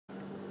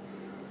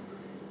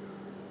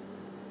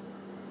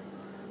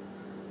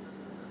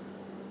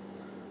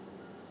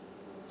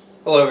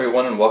Hello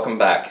everyone and welcome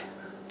back.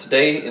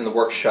 Today in the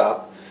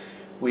workshop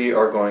we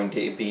are going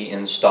to be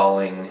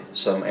installing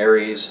some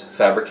ARES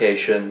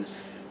Fabrication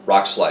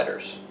rock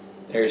sliders.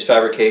 ARES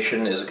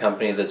Fabrication is a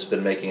company that's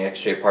been making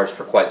XJ parts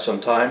for quite some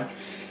time,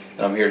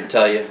 and I'm here to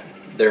tell you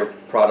their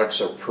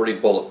products are pretty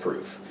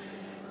bulletproof.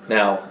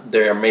 Now,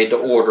 they are made to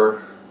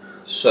order,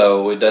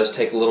 so it does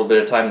take a little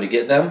bit of time to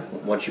get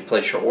them once you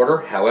place your order.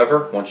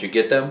 However, once you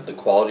get them, the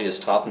quality is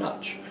top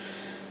notch.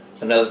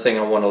 Another thing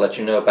I want to let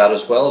you know about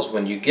as well is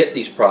when you get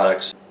these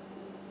products,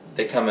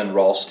 they come in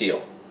raw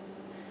steel.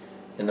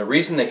 And the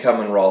reason they come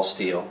in raw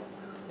steel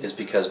is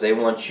because they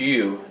want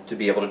you to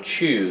be able to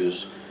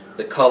choose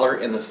the color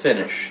and the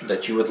finish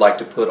that you would like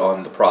to put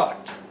on the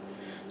product.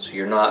 So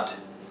you're not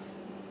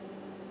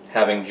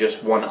having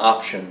just one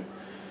option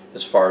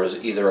as far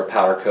as either a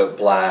powder coat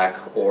black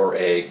or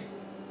a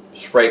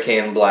spray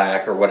can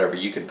black or whatever.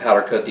 You can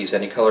powder coat these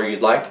any color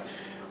you'd like,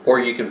 or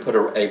you can put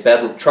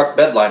a truck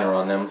bed liner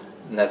on them.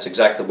 And that's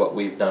exactly what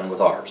we've done with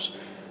ours.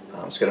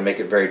 It's going to make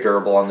it very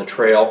durable on the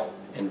trail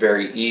and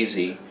very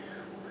easy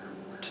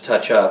to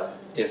touch up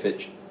if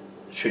it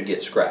should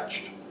get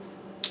scratched.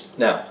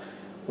 Now,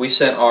 we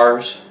sent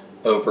ours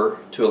over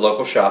to a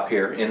local shop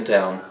here in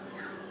town,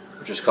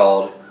 which is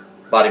called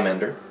Body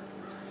Mender,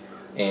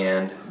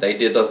 and they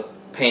did the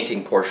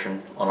painting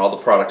portion on all the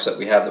products that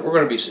we have that we're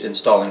going to be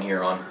installing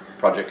here on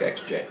Project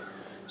XJ.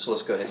 So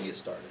let's go ahead and get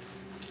started.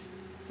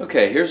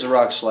 Okay, here's the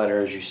rock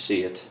slider as you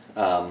see it.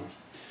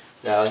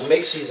 Now, it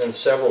makes these in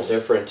several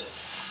different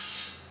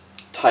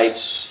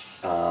types,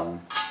 and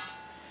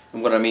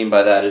what I mean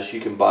by that is you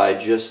can buy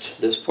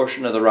just this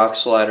portion of the rock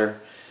slider,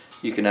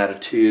 you can add a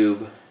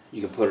tube,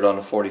 you can put it on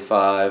a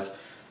 45,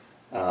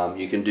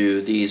 you can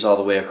do these all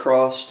the way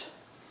across.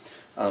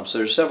 So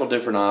there's several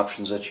different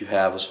options that you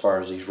have as far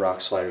as these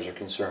rock sliders are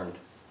concerned.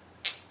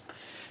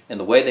 And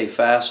the way they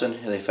fasten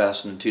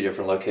in two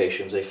different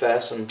locations. They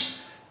fasten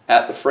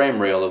at the frame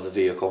rail of the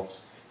vehicle,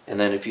 and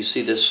then if you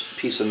see this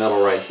piece of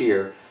metal right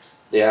here,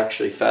 they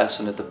actually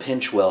fasten at the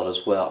pinch weld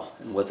as well.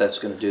 And what that's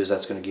going to do is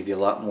that's going to give you a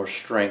lot more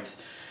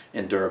strength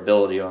and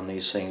durability on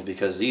these things,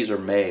 because these are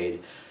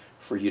made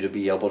for you to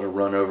be able to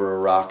run over a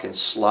rock and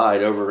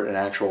slide over an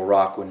actual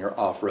rock when you're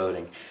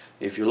off-roading.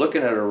 If you're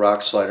looking at a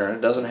rock slider and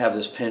it doesn't have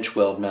this pinch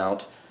weld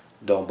mount,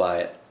 don't buy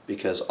it,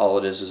 because all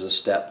it is a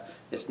step.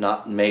 It's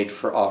not made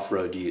for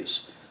off-road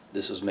use.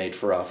 This is made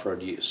for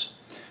off-road use.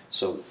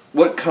 So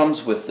what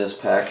comes with this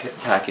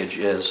package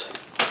is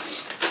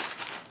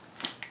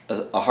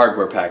a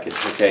hardware package,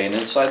 okay, and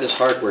inside this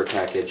hardware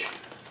package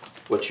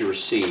what you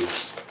receive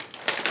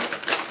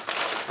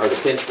are the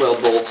pinch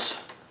weld bolts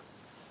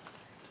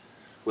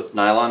with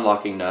nylon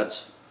locking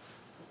nuts,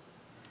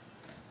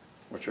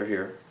 which are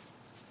here,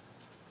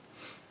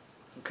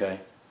 okay,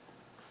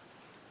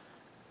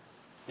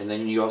 and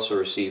then you also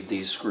receive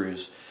these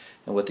screws.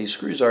 And what these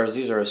screws are is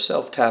these are a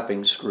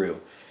self-tapping screw.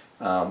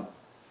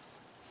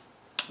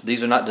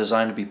 These are not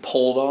designed to be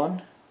pulled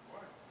on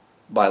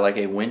by like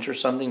a winch or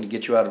something to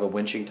get you out of a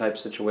winching type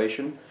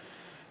situation.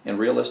 And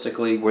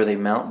realistically, where they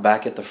mount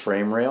back at the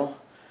frame rail,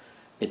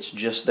 it's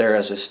just there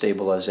as a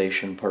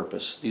stabilization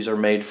purpose. These are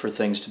made for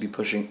things to be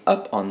pushing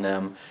up on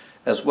them,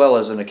 as well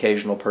as an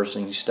occasional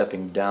person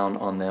stepping down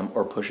on them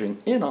or pushing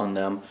in on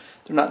them.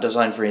 They're not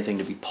designed for anything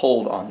to be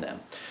pulled on them.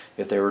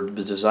 If they were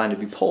designed to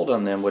be pulled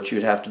on them, what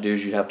you'd have to do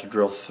is you'd have to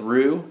drill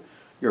through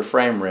your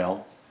frame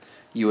rail.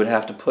 You would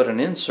have to put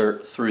an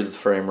insert through the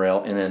frame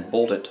rail and then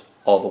bolt it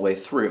all the way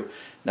through.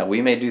 Now,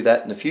 we may do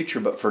that in the future,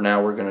 but for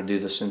now we're going to do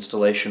this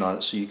installation on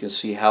it so you can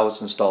see how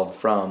it's installed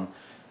from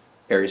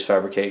ARES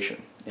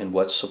Fabrication and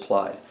what's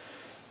supplied.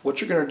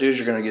 What you're going to do is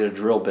you're going to get a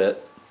drill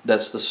bit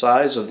that's the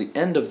size of the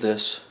end of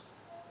this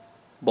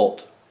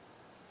bolt,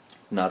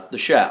 not the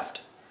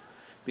shaft,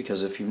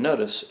 because if you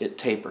notice, it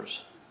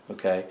tapers,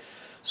 okay?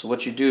 So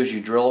what you do is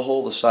you drill a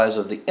hole the size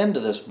of the end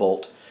of this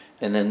bolt,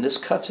 and then this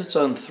cuts its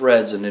own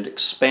threads and it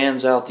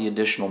expands out the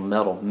additional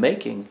metal,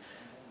 making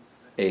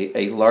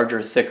a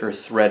larger, thicker,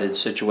 threaded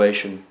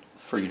situation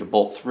for you to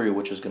bolt through,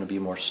 which is going to be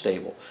more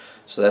stable.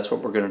 So that's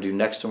what we're going to do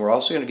next, and we're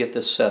also going to get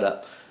this set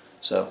up.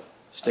 So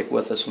stick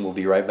with us and we'll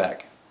be right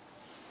back.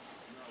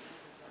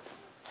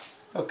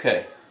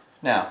 Okay,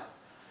 now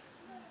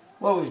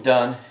what we've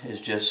done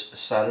is just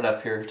set it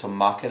up here to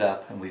mock it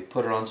up, and we've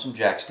put it on some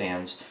jack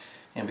stands,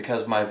 and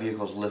because my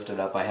vehicle's lifted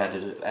up, I had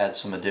to add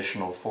some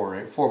additional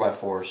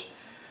 4x4s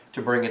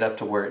to bring it up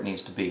to where it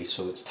needs to be.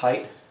 So it's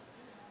tight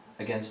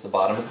against the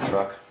bottom of the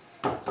truck.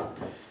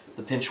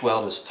 The pinch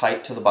weld is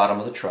tight to the bottom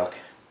of the truck,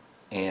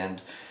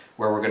 and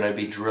where we're going to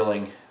be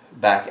drilling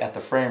back at the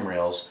frame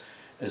rails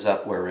is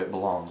up where it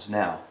belongs.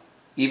 Now,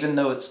 even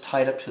though it's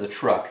tight up to the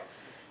truck,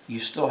 you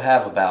still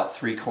have about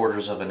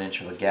 3/4 of an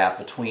inch of a gap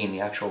between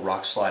the actual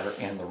rock slider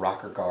and the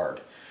rocker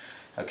guard.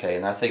 Okay,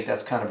 and I think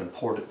that's kind of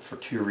important for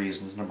two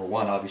reasons. Number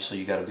one, obviously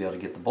you got to be able to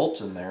get the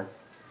bolts in there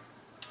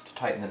to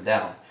tighten them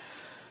down.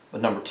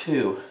 But number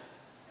two,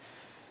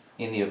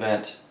 in the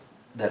event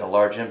that a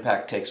large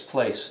impact takes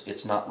place,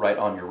 it's not right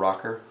on your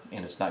rocker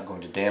and it's not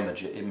going to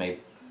damage it. It may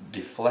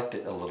deflect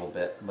it a little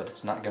bit, but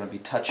it's not going to be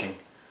touching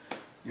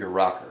your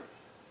rocker.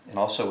 and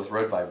also with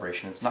road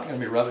vibration, it's not going to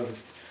be rubbing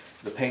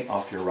the paint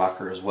off your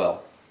rocker as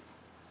well.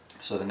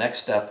 So the next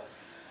step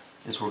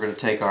is we're going to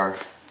take our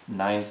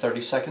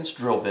 9/32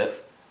 drill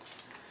bit,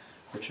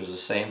 which is the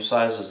same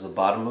size as the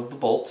bottom of the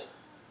bolt,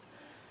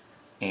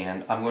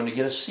 and I'm going to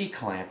get a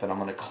C-clamp, and I'm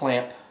going to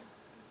clamp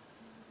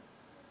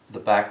the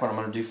back one. I'm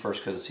going to do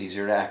first because it's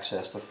easier to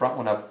access. The front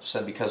one, I've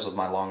said, because of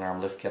my long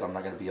arm lift kit, I'm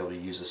not going to be able to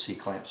use a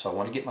C-clamp, so I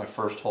want to get my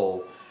first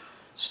hole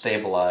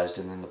stabilized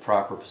and in the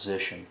proper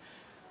position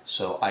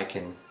so I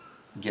can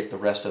get the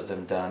rest of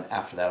them done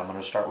after that. I'm going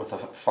to start with the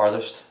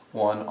farthest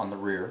one on the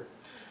rear,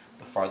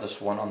 the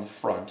farthest one on the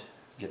front,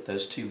 get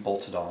those two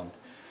bolted on,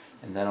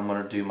 and then I'm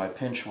going to do my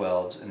pinch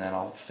welds, and then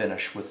I'll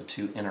finish with the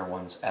two inner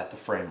ones at the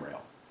frame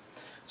rail.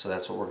 So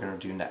that's what we're going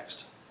to do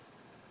next.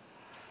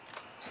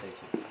 Stay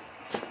tuned.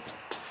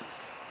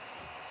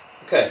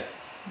 Okay,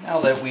 now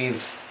that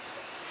we've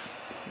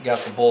got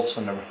the bolts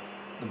on the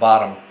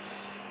bottom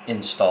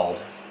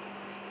installed,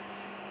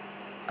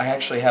 I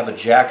actually have a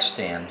jack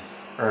stand,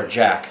 or a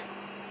jack,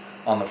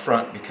 on the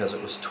front because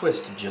it was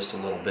twisted just a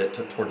little bit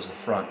towards the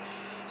front.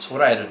 So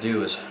what I had to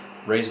do is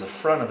raise the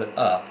front of it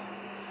up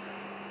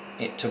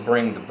to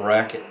bring the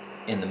bracket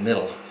in the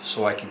middle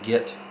so I could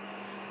get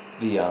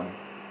the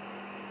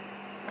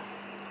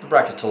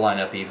bracket to line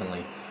up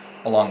evenly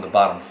along the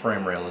bottom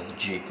frame rail of the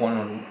Jeep.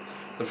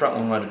 The front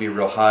one wanted to be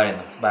real high and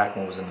the back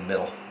one was in the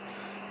middle.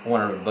 I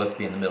wanted them to both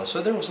be in the middle.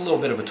 So there was a little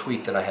bit of a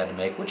tweak that I had to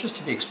make, which is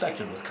to be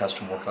expected with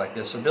custom work like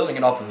this. They're building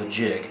it off of a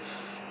jig,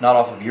 not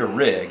off of your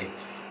rig,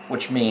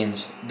 which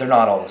means they're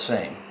not all the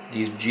same.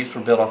 These Jeeps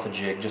were built off a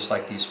jig just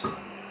like these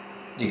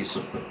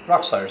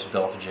rock sliders are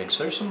built off a jig.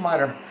 So there's some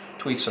minor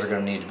tweaks that are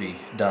going to need to be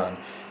done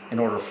in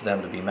order for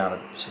them to be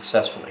mounted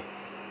successfully.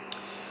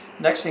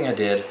 Next thing I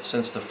did,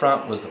 since the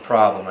front was the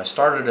problem, I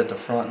started at the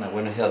front and I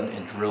went ahead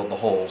and drilled the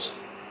holes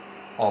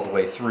all the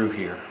way through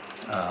here.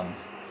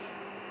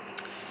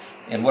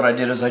 And what I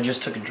did is I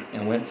just took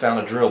and went and found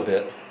a drill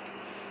bit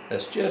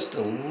that's just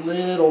a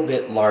little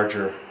bit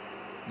larger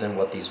than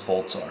what these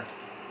bolts are,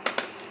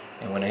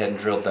 and went ahead and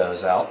drilled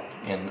those out,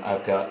 and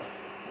I've got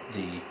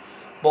the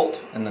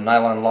bolt and the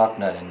nylon lock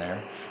nut in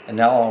there, and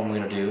now all I'm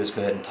going to do is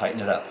go ahead and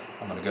tighten it up.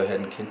 I'm going to go ahead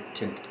and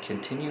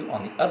continue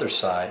on the other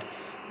side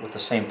with the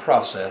same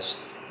process,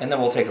 and then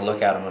we'll take a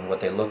look at them and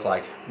what they look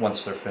like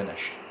once they're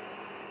finished.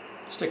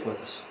 Stick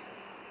with us.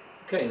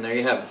 Okay, and there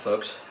you have it,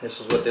 folks.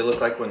 This is what they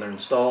look like when they're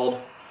installed.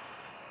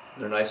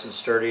 They're nice and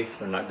sturdy.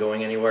 They're not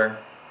going anywhere.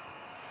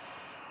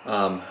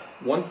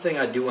 One thing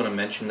I do want to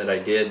mention that I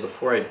did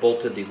before I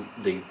bolted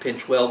the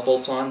pinch weld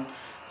bolts on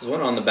is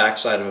went on the back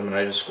side of them and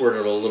I just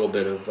squirted a little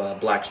bit of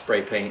black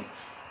spray paint,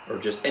 or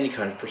just any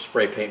kind of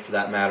spray paint for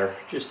that matter,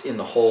 just in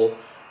the hole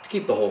to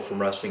keep the hole from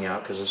rusting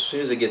out, because as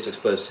soon as it gets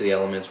exposed to the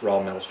elements,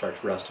 raw metal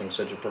starts rusting.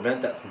 So to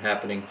prevent that from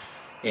happening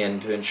and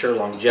to ensure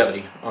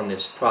longevity on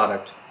this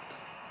product,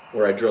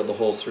 where I drilled the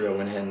holes through, I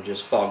went ahead and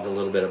just fogged a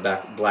little bit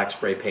of black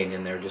spray paint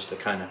in there just to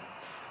kind of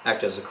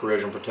act as a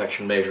corrosion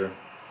protection measure.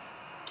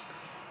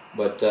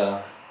 But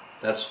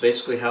that's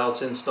basically how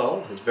it's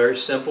installed. It's very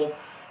simple.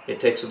 It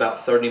takes about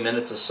 30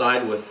 minutes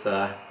aside with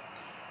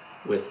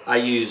I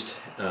used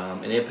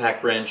an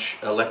impact wrench,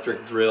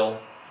 electric drill,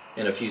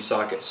 and a few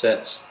socket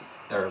sets,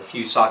 or a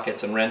few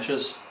sockets and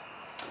wrenches.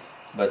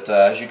 But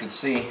as you can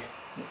see,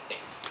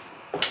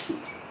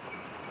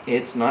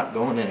 it's not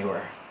going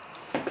anywhere.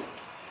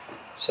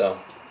 So,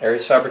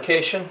 ARES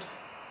Fabrication,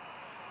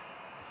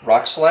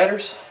 rock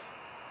sliders.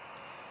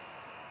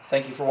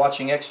 Thank you for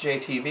watching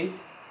XJTV.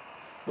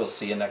 We'll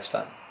see you next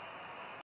time.